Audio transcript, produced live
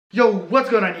Yo, what's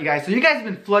going on, you guys? So you guys have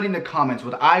been flooding the comments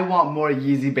with I want more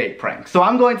Yeezy bait pranks. So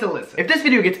I'm going to listen. If this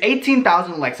video gets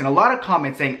 18,000 likes and a lot of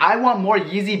comments saying I want more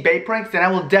Yeezy bait pranks, then I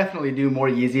will definitely do more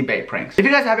Yeezy bait pranks. If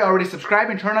you guys haven't already, subscribe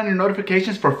and turn on your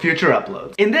notifications for future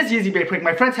uploads. In this Yeezy bait prank,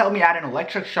 my friends helped me add an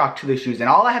electric shock to the shoes, and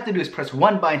all I have to do is press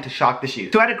one button to shock the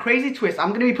shoes. To add a crazy twist,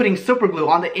 I'm going to be putting super glue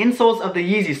on the insoles of the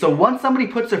Yeezy, so once somebody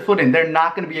puts their foot in, they're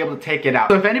not going to be able to take it out.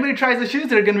 So if anybody tries the shoes,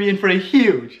 they're going to be in for a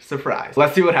huge surprise.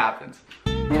 Let's see what happens.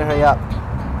 You need to hurry up.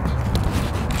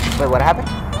 Wait, what happened?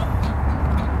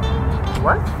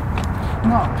 What?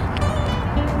 No.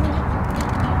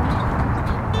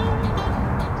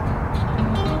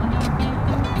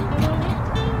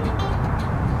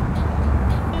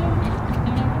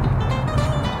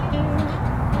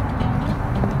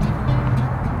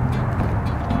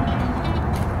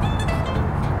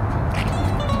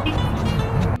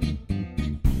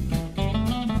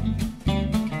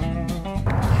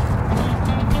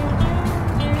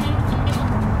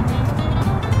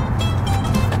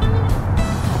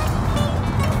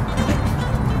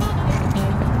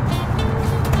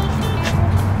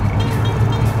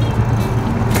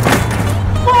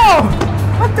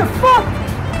 What the fuck?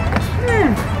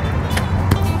 Man.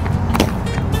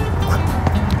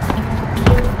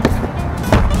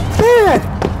 Man!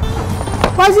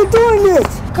 Why is he doing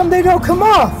this? How come they don't come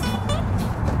off?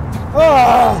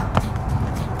 Oh!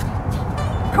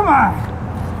 Come on!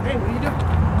 Hey, what are you doing?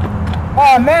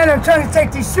 Oh man, I'm trying to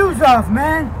take these shoes off,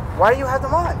 man. Why do you have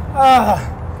them on?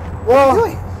 Well,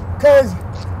 because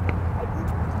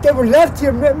they were left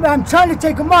here. I'm trying to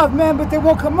take them off, man, but they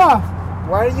won't come off.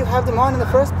 Why do you have them on in the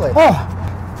first place? Oh!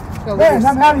 Man,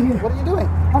 I'm out of here. What are you doing?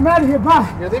 I'm out of here, bye.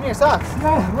 You're leaving your socks.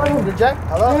 Yeah, whatever. Your jacket?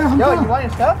 Hello? Yeah, I'm Yo, done. you want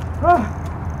your stuff? Oh.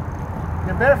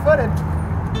 You're barefooted.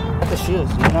 The shoes,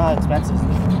 you know how expensive.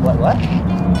 What? What?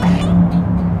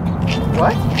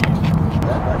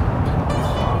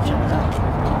 Check it out.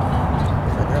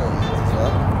 It's a girl as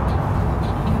well.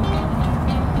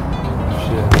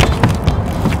 Shit.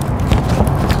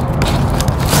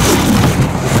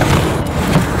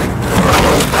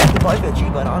 They probably fit you,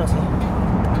 but honestly,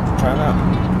 try them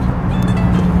out.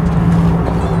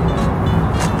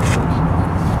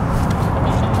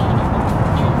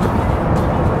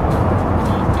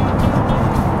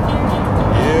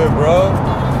 Yeah, bro.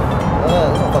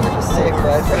 This motherfucker's just sick,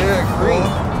 right? Sick, Green.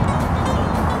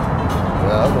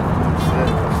 Yeah, I'm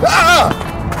gonna ah!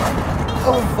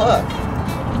 Oh, fuck.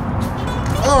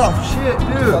 Oh, shit,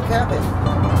 dude. What happened?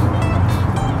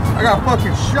 I got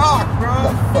fucking shocked, bro.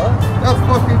 The fuck? That's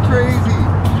fucking crazy.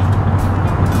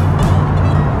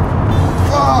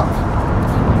 Fuck.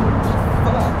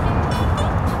 Fuck.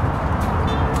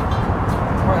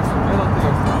 Press the middle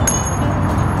thing.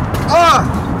 Ah!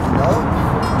 No?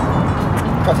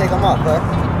 Try to take them off, bud.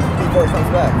 Before he comes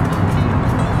back.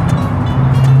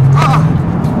 Ah!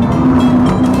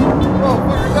 Bro,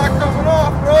 fucking not coming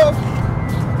off, bro.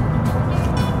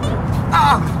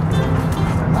 Ah!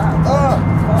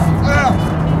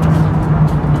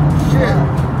 Shit.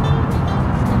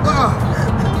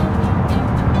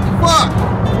 Fuck. I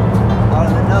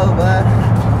don't even know, bud.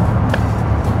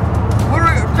 What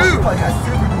are you You do? probably got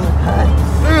super glue, bud.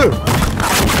 Dude.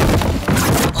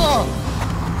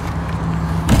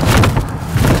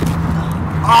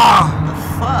 The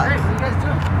fuck? Hey, what are you guys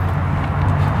doing?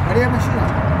 Why do you have my shoes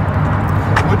on?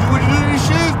 What'd you do to these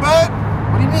shoes, bud?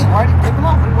 What do you mean? Why do you take them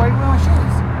off? Why are you wearing my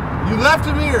shoes? You left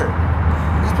them here.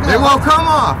 They won't come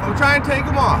off. I'm trying to take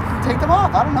them off. Take them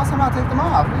off. I don't know somehow take them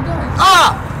off. What are you doing?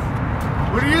 Ah!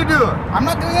 What are you doing? I'm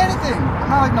not doing anything. I'm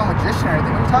not like no magician or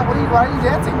anything. What are you talking? Why are you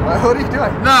dancing? What are you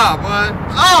doing? Nah, bud.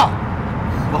 Ah!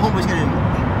 My homeboy's getting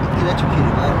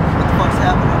electrocuted, bud. What the fuck's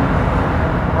happening?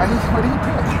 What are you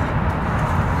doing?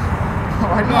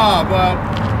 Why do you? Nah, bud.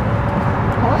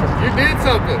 What? You did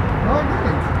something. No, I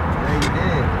didn't. Yeah, you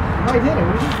did. No, I didn't.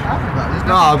 What are you talking about? There's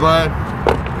Nah, bud.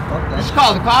 Fuck You that. should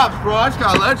call the cops, bro. I just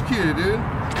got electrocuted, dude.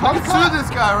 Call I the can sue cops.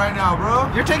 this guy right now, bro.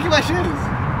 You're taking my shoes.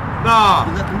 Nah.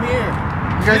 You left him here.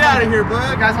 You Get out of here, You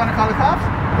bud. guys want to call the cops?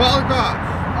 Call the cops.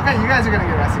 Okay, you guys are gonna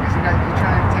get arrested because you're trying to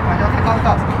take my. Okay, call the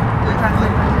cops. You're trying to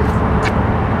take my shoes.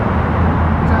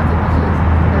 You're trying to take my shoes.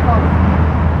 Okay, call them.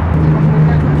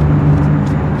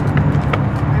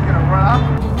 He's gonna run up.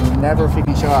 Never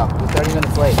freaking show up. We're 30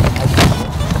 minutes late.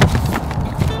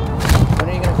 When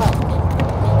are you gonna come?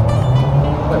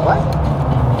 Wait, what?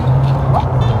 What?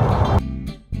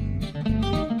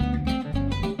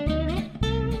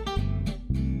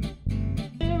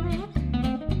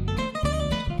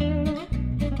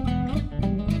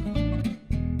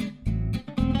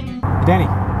 Danny.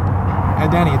 Hey,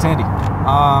 Danny, it's Andy. What's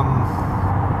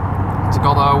it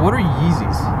called? What are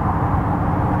Yeezys?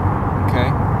 Okay.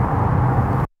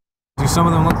 some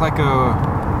of them look like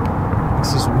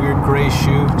it's this weird gray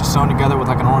shoe just sewn together with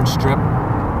like an orange strip.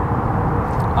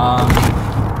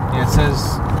 Yeah, it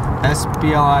says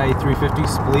SBLI 350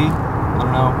 Splee. I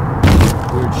don't know.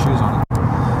 Weird shoes on it.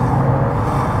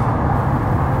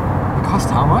 It cost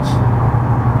how much?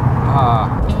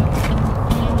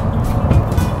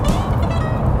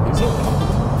 Is it?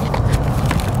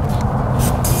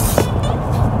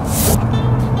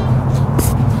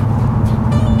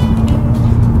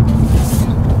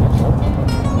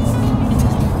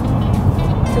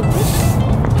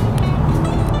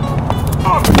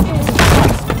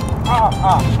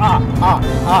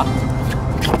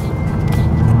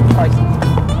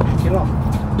 Get off.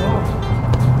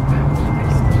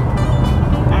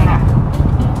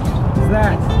 What's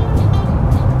that?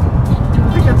 You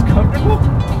think that's comfortable?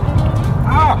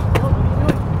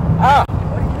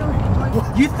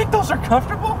 You think those are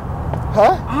comfortable?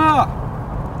 Huh?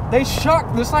 They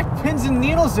shock. There's like pins and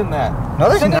needles in that. No,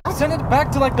 there's not. Send it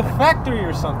back to like the factory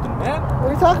or something, man. What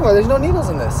are you talking about? There's no needles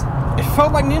in this. It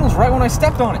felt like needles right when I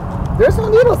stepped on it. There's no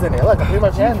needles in it. Look, I put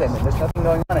my hand in it. There's nothing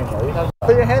going on in here.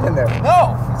 Put your hand in there.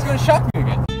 No, it's gonna shock me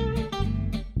again.